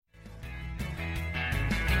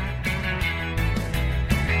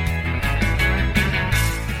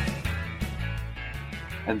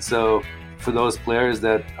And so for those players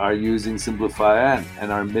that are using Simplifya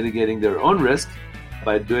and are mitigating their own risk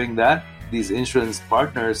by doing that, these insurance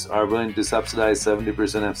partners are willing to subsidize 70%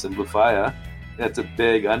 of Simplifya. That's a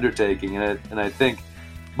big undertaking. And I think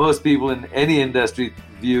most people in any industry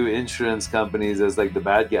view insurance companies as like the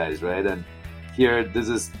bad guys, right? And here, this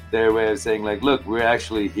is their way of saying like, look, we're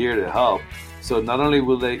actually here to help. So not only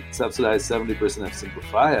will they subsidize 70% of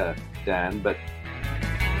Simplifya, Dan, but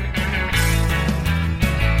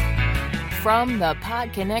from the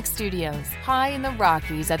PodConnect studios, high in the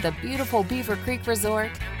Rockies at the beautiful Beaver Creek Resort,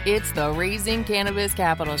 it's the Raising Cannabis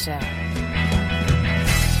Capital Show.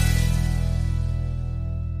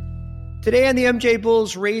 Today on the MJ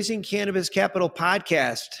Bulls Raising Cannabis Capital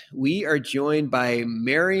podcast, we are joined by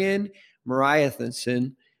Marion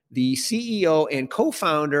Mariathasan, the CEO and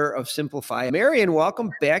co-founder of Simplifya. Marion, welcome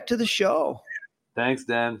back to the show. Thanks,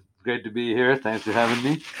 Dan. Great to be here. Thanks for having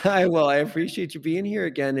me. Hi, well, I appreciate you being here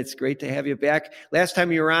again. It's great to have you back. Last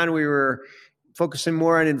time you were on, we were focusing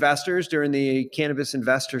more on investors during the Cannabis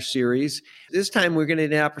Investor Series. This time, we're going to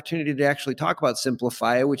get an opportunity to actually talk about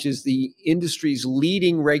Simplifya, which is the industry's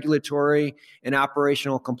leading regulatory and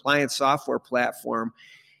operational compliance software platform.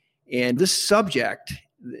 And this subject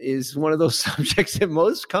is one of those subjects that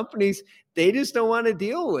most companies, they just don't want to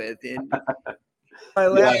deal with. And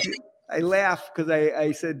I laugh because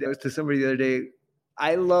I said to somebody the other day,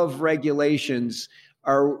 I love regulations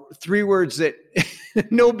are three words that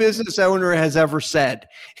no business owner has ever said.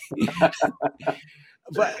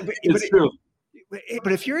 but it's true.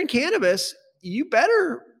 But if you're in cannabis, you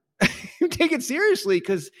better take it seriously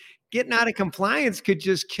because getting out of compliance could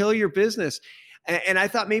just kill your business. And I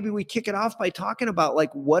thought maybe we kick it off by talking about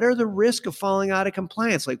like, what are the risks of falling out of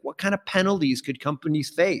compliance? Like what kind of penalties could companies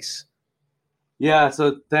face? Yeah,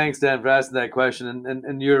 so thanks, Dan, for asking that question.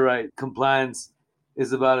 And you're right. Compliance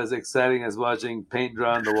is about as exciting as watching paint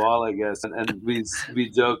dry on the wall, I guess. And we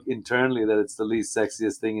joke internally that it's the least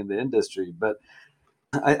sexiest thing in the industry. But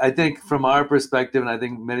I think from our perspective, and I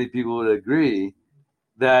think many people would agree,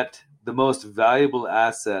 that the most valuable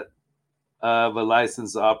asset of a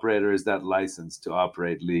licensed operator is that license to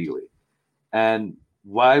operate legally. And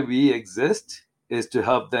why we exist is to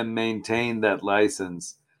help them maintain that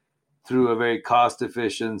license through a very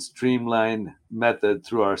cost-efficient, streamlined method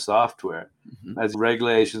through our software. Mm-hmm. As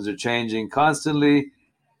regulations are changing constantly,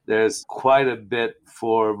 there's quite a bit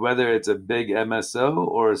for whether it's a big MSO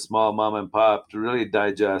or a small mom and pop to really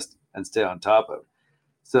digest and stay on top of.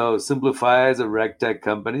 So Simplifya is a reg tech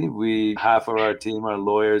company. Half of our team are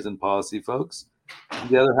lawyers and policy folks, and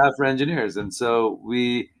the other half are engineers. And so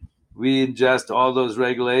we ingest all those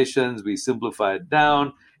regulations, we simplify it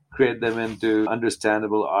down, create them into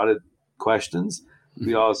understandable audit questions.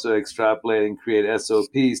 We also extrapolate and create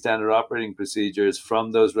SOP, standard operating procedures,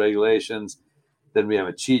 from those regulations. Then we have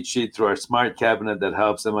a cheat sheet through our smart cabinet that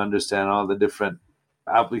helps them understand all the different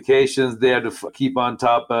applications they have to keep on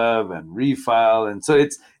top of and refile. And so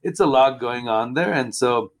it's a lot going on there. And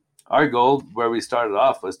so our goal where we started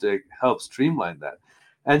off was to help streamline that.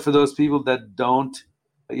 And for those people that don't,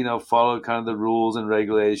 follow kind of the rules and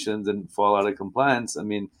regulations and fall out of compliance, I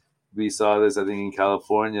mean, we saw this, I think, in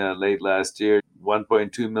California late last year,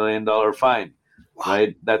 $1.2 million fine, wow.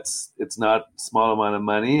 Right? It's not a small amount of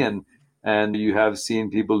money. And you have seen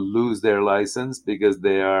people lose their license because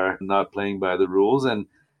they are not playing by the rules. And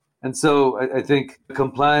so I think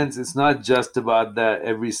compliance is not just about that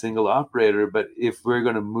every single operator, but if we're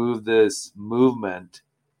going to move this movement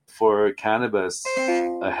for cannabis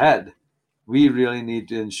ahead, we really need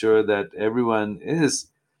to ensure that everyone is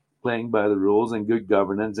playing by the rules, and good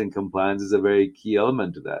governance and compliance is a very key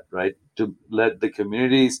element to that, right? To let the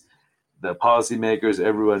communities, the policymakers,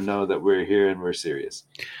 everyone know that we're here and we're serious.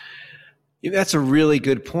 Yeah, that's a really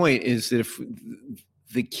good point, is that if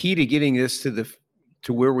the key to getting this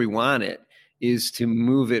to where we want it is to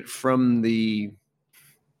move it from the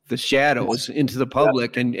shadows into the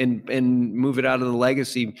public, yeah, and move it out of the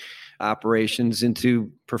legacy operations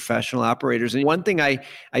into professional operators. And one thing I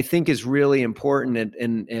think is really important,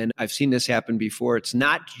 and I've seen this happen before, it's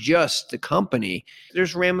not just the company.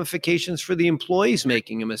 There's ramifications for the employees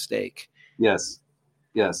making a mistake. Yes.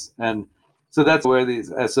 And so that's where these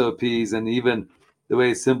SOPs and even the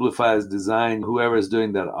way Simplifya is designed, whoever is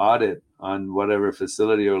doing that audit on whatever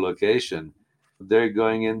facility or location, they're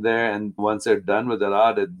going in there, and once they're done with that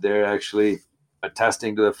audit, they're actually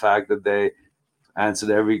attesting to the fact that they answered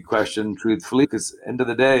every question truthfully. Because end of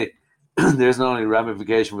the day, there's not only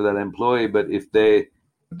ramification for that employee, but if they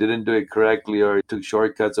didn't do it correctly or took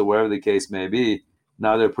shortcuts or whatever the case may be,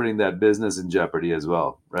 now they're putting that business in jeopardy as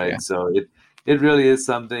well, right? Yeah. So it really is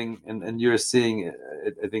something, and you're seeing,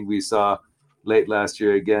 I think we saw late last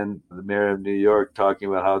year, again, the mayor of New York talking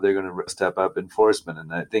about how they're going to step up enforcement.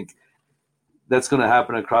 And I think that's going to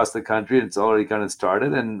happen across the country. It's already kind of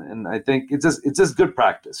started. And I think it's just good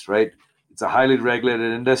practice, right? It's a highly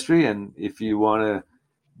regulated industry. And if you want to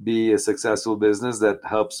be a successful business that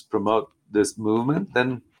helps promote this movement,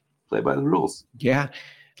 then play by the rules. Yeah.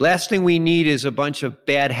 Last thing we need is a bunch of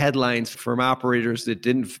bad headlines from operators that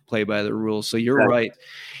didn't play by the rules. So you're right.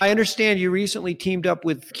 I understand you recently teamed up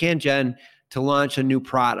with CanGen to launch a new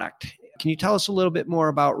product. Can you tell us a little bit more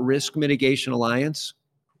about Risk Mitigation Alliance?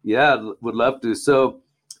 Yeah, would love to. So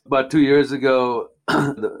about 2 years ago,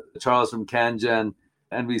 Charles from CanGen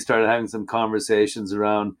and we started having some conversations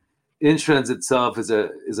around insurance itself is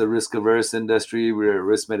a risk-averse industry. We're a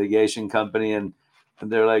risk mitigation company, and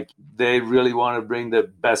they're like, they really want to bring the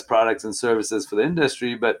best products and services for the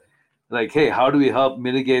industry, but like, hey, how do we help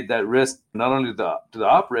mitigate that risk, not only to the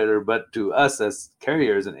operator, but to us as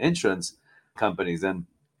carriers and insurance companies? And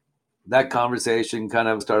that conversation kind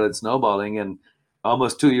of started snowballing. And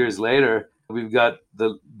almost 2 years later, we've got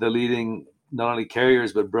the leading, not only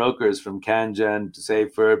carriers, but brokers from CanGen to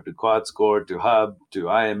SafeVerb to QuadScore to Hub to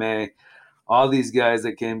IMA, all these guys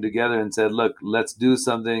that came together and said, look, let's do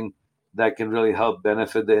something that can really help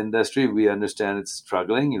benefit the industry. We understand it's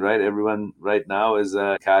struggling, right? Everyone right now is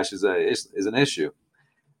cash is an issue.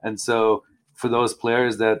 And so for those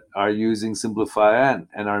players that are using Simplifya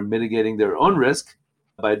and are mitigating their own risk,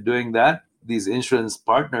 by doing that, these insurance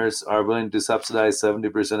partners are willing to subsidize 70%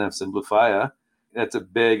 of Simplifya. That's a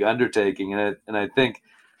big undertaking. And I think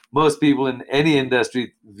most people in any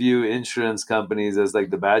industry view insurance companies as like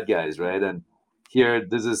the bad guys, right? And here,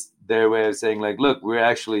 this is their way of saying, like, look, we're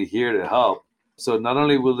actually here to help. So not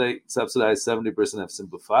only will they subsidize 70% of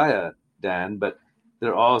Simplifya, Dan, but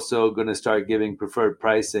they're also going to start giving preferred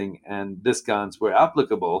pricing and discounts where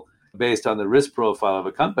applicable based on the risk profile of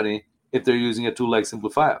a company if they're using a tool like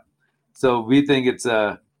Simplifya. So we think it's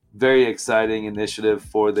a very exciting initiative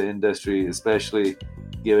for the industry, especially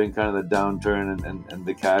given kind of the downturn and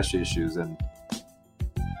the cash issues. And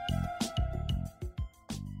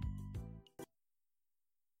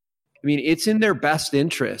I mean, it's in their best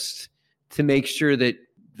interest to make sure that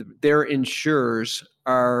their insurers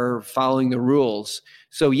are following the rules.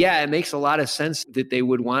 So yeah, it makes a lot of sense that they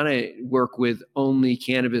would want to work with only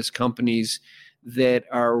cannabis companies that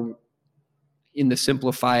are in the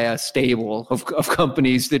Simplifya stable of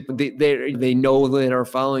companies that they know that are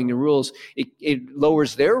following the rules. It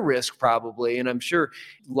lowers their risk probably. And I'm sure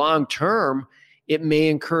long term, it may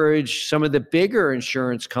encourage some of the bigger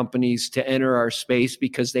insurance companies to enter our space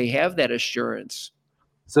because they have that assurance.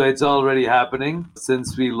 So it's already happening.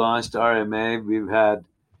 Since we launched RMA, we've had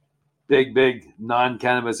big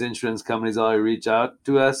non-cannabis insurance companies already reach out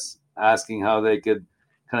to us asking how they could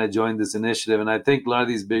kind of join this initiative. And I think a lot of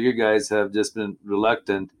these bigger guys have just been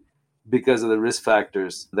reluctant because of the risk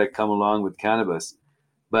factors that come along with cannabis.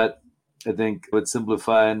 But I think with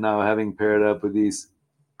Simplifya and now having paired up with these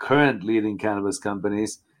current leading cannabis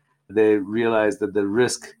companies, they realize that the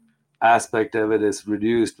risk aspect of it is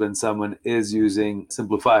reduced when someone is using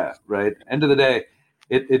Simplifya, right? End of the day,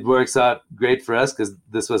 it works out great for us because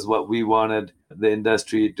this was what we wanted the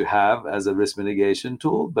industry to have as a risk mitigation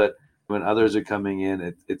tool. But when others are coming in,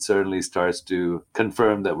 it certainly starts to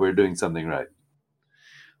confirm that we're doing something right.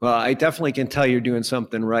 Well, I definitely can tell you're doing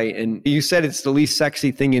something right. And you said it's the least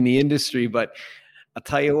sexy thing in the industry, but I'll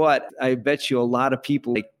tell you what, I bet you a lot of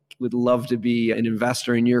people would love to be an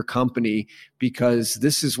investor in your company because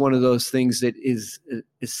this is one of those things that is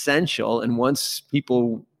essential. And once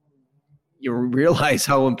people realize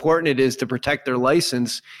how important it is to protect their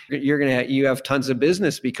license, you have tons of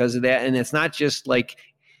business because of that. And it's not just like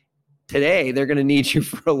today, they're going to need you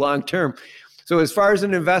for a long term. So as far as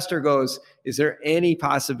an investor goes, is there any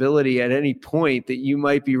possibility at any point that you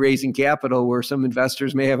might be raising capital where some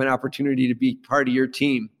investors may have an opportunity to be part of your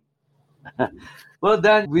team? Well,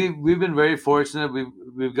 Dan, we've been very fortunate.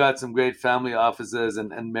 We've got some great family offices,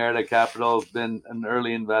 and Merida Capital has been an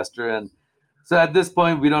early investor. And so at this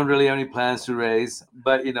point, we don't really have any plans to raise,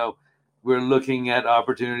 but we're looking at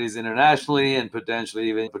opportunities internationally and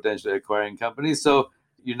potentially acquiring companies. So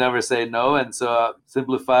you never say no. And so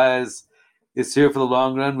Simplifya is here for the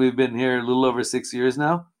long run. We've been here a little over 6 years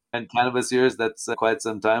now, and cannabis years, that's quite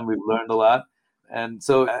some time. We've learned a lot. And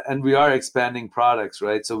we are expanding products,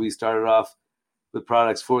 right? So we started off with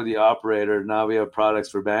products for the operator. Now we have products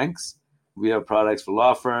for banks. We have products for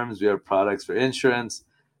law firms. We have products for insurance.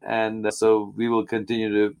 And so we will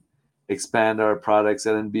continue to expand our products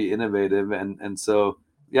and be innovative. And so,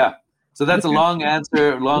 So that's a long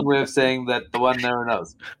answer, long way of saying that the one never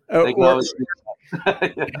knows.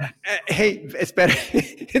 Hey, it's better.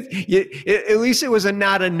 At least it was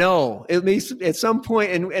not a no. At least at some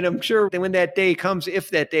point, and I'm sure that when that day comes, if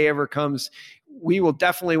that day ever comes, we will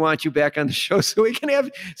definitely want you back on the show so we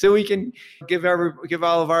can give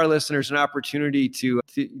all of our listeners an opportunity to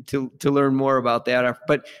learn more about that.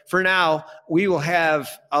 But for now, we will have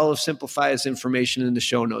all of Simplifya's information in the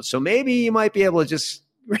show notes. So maybe you might be able to just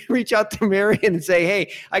reach out to Marion and say,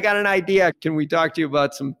 hey, I got an idea. Can we talk to you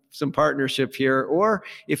about some partnership here? Or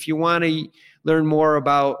if you want to learn more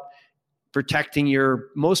about protecting your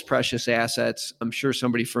most precious assets, I'm sure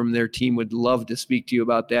somebody from their team would love to speak to you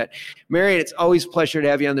about that. Marion, it's always a pleasure to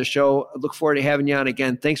have you on the show. I look forward to having you on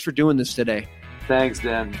again. Thanks for doing this today. Thanks,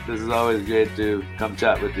 Dan. This is always great to come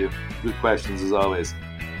chat with you. Good questions as always.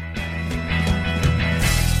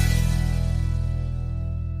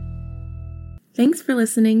 Thanks for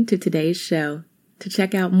listening to today's show. To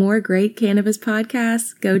check out more great cannabis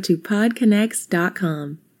podcasts, go to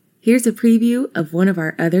podconnects.com. Here's a preview of one of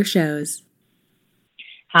our other shows.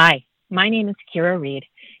 Hi, my name is Kira Reed,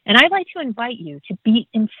 and I'd like to invite you to be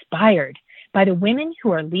inspired by the women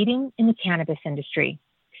who are leading in the cannabis industry.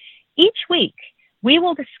 Each week, we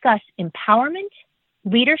will discuss empowerment,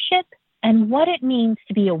 leadership, and what it means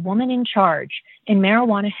to be a woman in charge in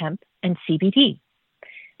marijuana, hemp, and CBD.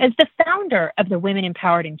 As the founder of the Women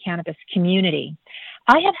Empowered in Cannabis community,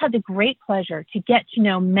 I have had the great pleasure to get to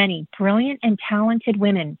know many brilliant and talented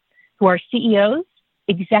women who are CEOs,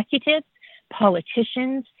 executives,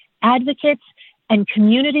 politicians, advocates, and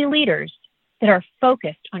community leaders that are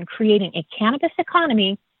focused on creating a cannabis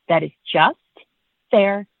economy that is just,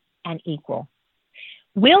 fair, and equal.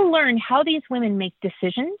 We'll learn how these women make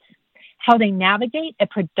decisions, how they navigate a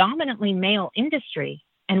predominantly male industry,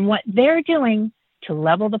 and what they're doing to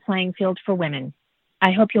level the playing field for women.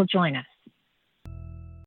 I hope you'll join us.